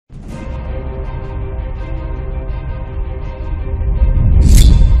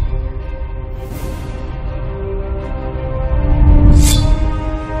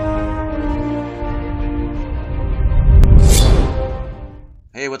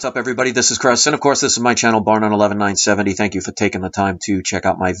What's up, everybody? This is Chris, and of course, this is my channel, Barn on 11970. Thank you for taking the time to check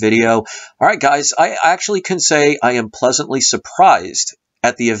out my video. All right, guys, I actually can say I am pleasantly surprised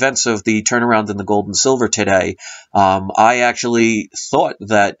at the events of the turnaround in the gold and silver today. I actually thought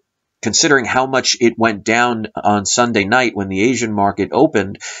that, considering how much it went down on Sunday night when the Asian market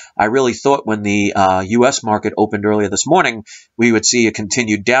opened, I really thought when the U.S. market opened earlier this morning, we would see a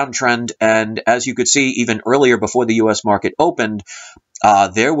continued downtrend. And as you could see, even earlier before the U.S. market opened,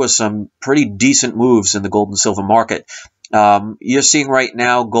 there was some pretty decent moves in the gold and silver market. You're seeing right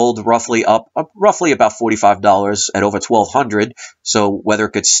now gold roughly up roughly about $45 at over $1,200. So whether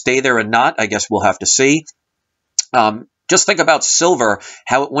it could stay there or not, I guess we'll have to see. Just think about silver,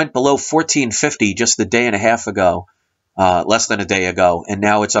 how it went below $14.50 just a day and a half ago, less than a day ago, and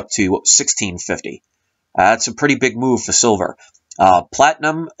now it's up to $16.50. That's a pretty big move for silver.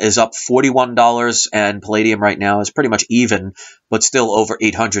 Platinum is up $41, and palladium right now is pretty much even, but still over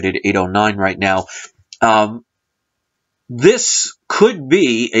 800 at 809 right now. This could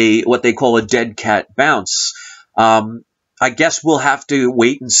be what they call a dead cat bounce. I guess we'll have to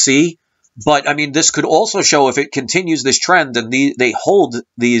wait and see. But, I mean, this could also show, if it continues this trend and they hold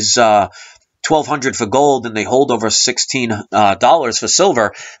these $1,200 for gold and they hold over $16 for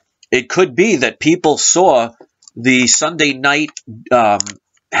silver, it could be that people saw the Sunday night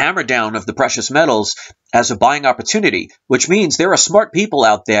hammer down of the precious metals as a buying opportunity, which means there are smart people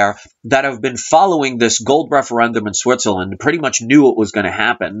out there that have been following this gold referendum in Switzerland, pretty much knew it was going to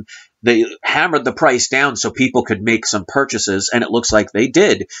happen. They hammered the price down so people could make some purchases, and it looks like they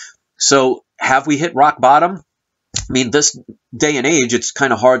did. So have we hit rock bottom? I mean, this day and age, it's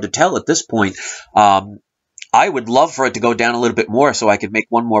kind of hard to tell at this point. I would love for it to go down a little bit more so I could make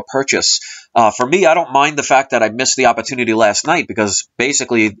one more purchase. For me, I don't mind the fact that I missed the opportunity last night, because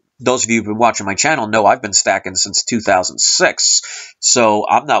basically those of you who've been watching my channel know I've been stacking since 2006. So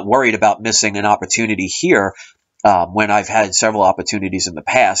I'm not worried about missing an opportunity here when I've had several opportunities in the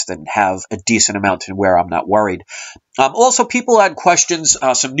past and have a decent amount to where I'm not worried. Also, people had questions,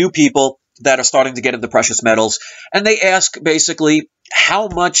 some new people that are starting to get into precious metals, and they ask basically how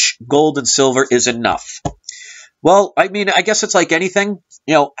much gold and silver is enough. Well, I mean, I guess it's like anything.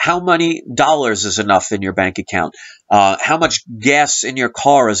 You know, how many dollars is enough in your bank account? How much gas in your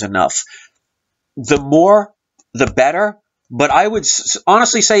car is enough? The more, the better. But I would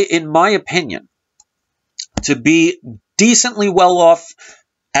honestly say, in my opinion, to be decently well off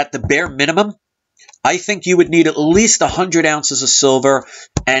at the bare minimum, I think you would need at least 100 ounces of silver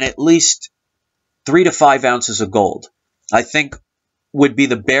and at least 3 to 5 ounces of gold, I think would be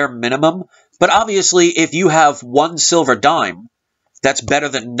the bare minimum. But obviously, if you have one silver dime, that's better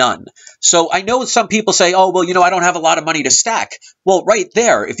than none. So I know some people say, oh, well, you know, I don't have a lot of money to stack. Well, right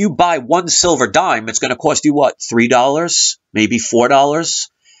there, if you buy one silver dime, it's going to cost you, what, $3, maybe $4?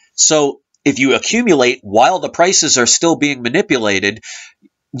 So if you accumulate while the prices are still being manipulated,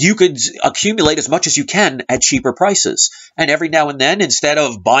 you could accumulate as much as you can at cheaper prices. And every now and then, instead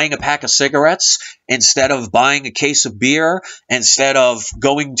of buying a pack of cigarettes, instead of buying a case of beer, instead of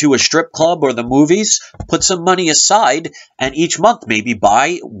going to a strip club or the movies, put some money aside and each month maybe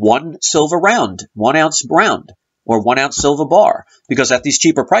buy one silver round, 1 ounce round, or 1 ounce silver bar. Because at these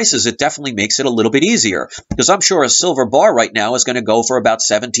cheaper prices, it definitely makes it a little bit easier. Because I'm sure a silver bar right now is going to go for about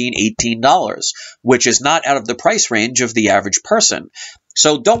 $17, $18, which is not out of the price range of the average person.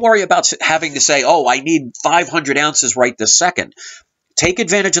 So don't worry about having to say, oh, I need 500 ounces right this second. Take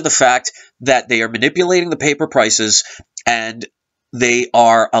advantage of the fact that they are manipulating the paper prices, and they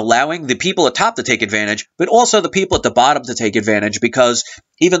are allowing the people at top to take advantage, but also the people at the bottom to take advantage, because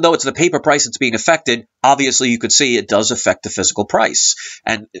even though it's the paper price that's being affected, obviously you could see it does affect the physical price.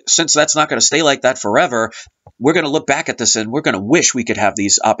 And since that's not going to stay like that forever, we're going to look back at this and we're going to wish we could have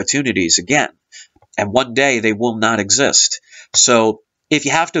these opportunities again. And one day they will not exist. So if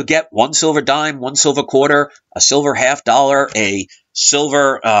you have to get one silver dime, one silver quarter, a silver $50, a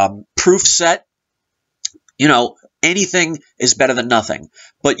silver proof set, you know, anything is better than nothing.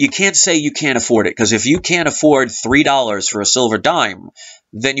 But you can't say you can't afford it, because if you can't afford $3 for a silver dime,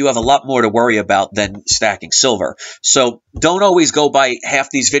 then you have a lot more to worry about than stacking silver. So don't always go by half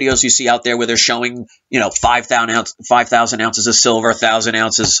these videos you see out there where they're showing, you know, 5,000 ounces of silver, 1,000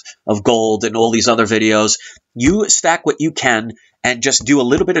 ounces of gold, and all these other videos. You stack what you can and just do a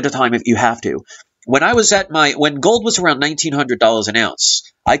little bit at a time if you have to. When I was when gold was around $1,900 an ounce,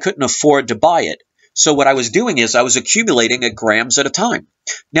 I couldn't afford to buy it. So what I was doing is I was accumulating at grams at a time.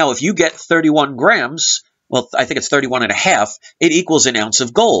 Now, if you get 31 grams, well, I think it's 31 and a half, it equals an ounce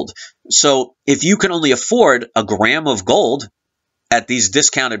of gold. So if you can only afford a gram of gold at these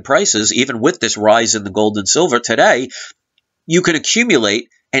discounted prices, even with this rise in the gold and silver today, you can accumulate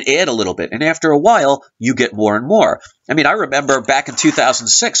and add a little bit. And after a while, you get more and more. I mean, I remember back in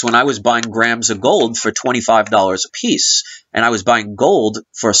 2006 when I was buying grams of gold for $25 a piece, and I was buying gold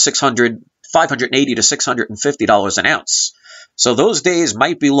for $580 to $650 an ounce. So those days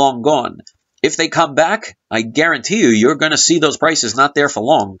might be long gone. If they come back, I guarantee you, you're going to see those prices not there for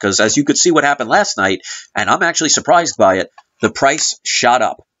long, because as you could see what happened last night, and I'm actually surprised by it, the price shot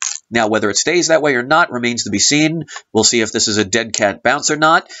up. Now, whether it stays that way or not remains to be seen. We'll see if this is a dead cat bounce or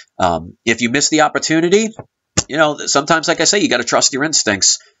not. If you miss the opportunity, you know, sometimes, like I say, you got to trust your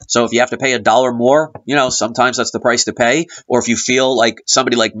instincts. So if you have to pay $1 more, you know, sometimes that's the price to pay. Or if you feel like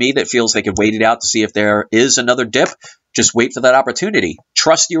somebody like me that feels they could wait it out to see if there is another dip, just wait for that opportunity.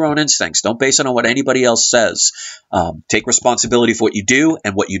 Trust your own instincts. Don't base it on what anybody else says. Take responsibility for what you do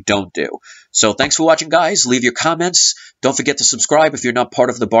and what you don't do. So thanks for watching, guys. Leave your comments. Don't forget to subscribe if you're not part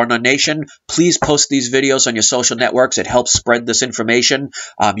of the Bar None Nation. Please post these videos on your social networks. It helps spread this information.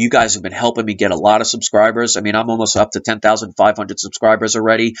 You guys have been helping me get a lot of subscribers. I mean, I'm almost up to 10,500 subscribers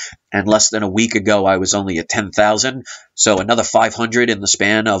already, and less than a week ago, I was only at 10,000. So another 500 in the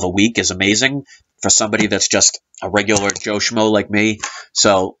span of a week is amazing for somebody that's just a regular Joe Schmo like me.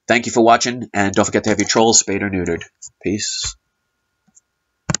 So thank you for watching, and don't forget to have your trolls spayed or neutered. Peace.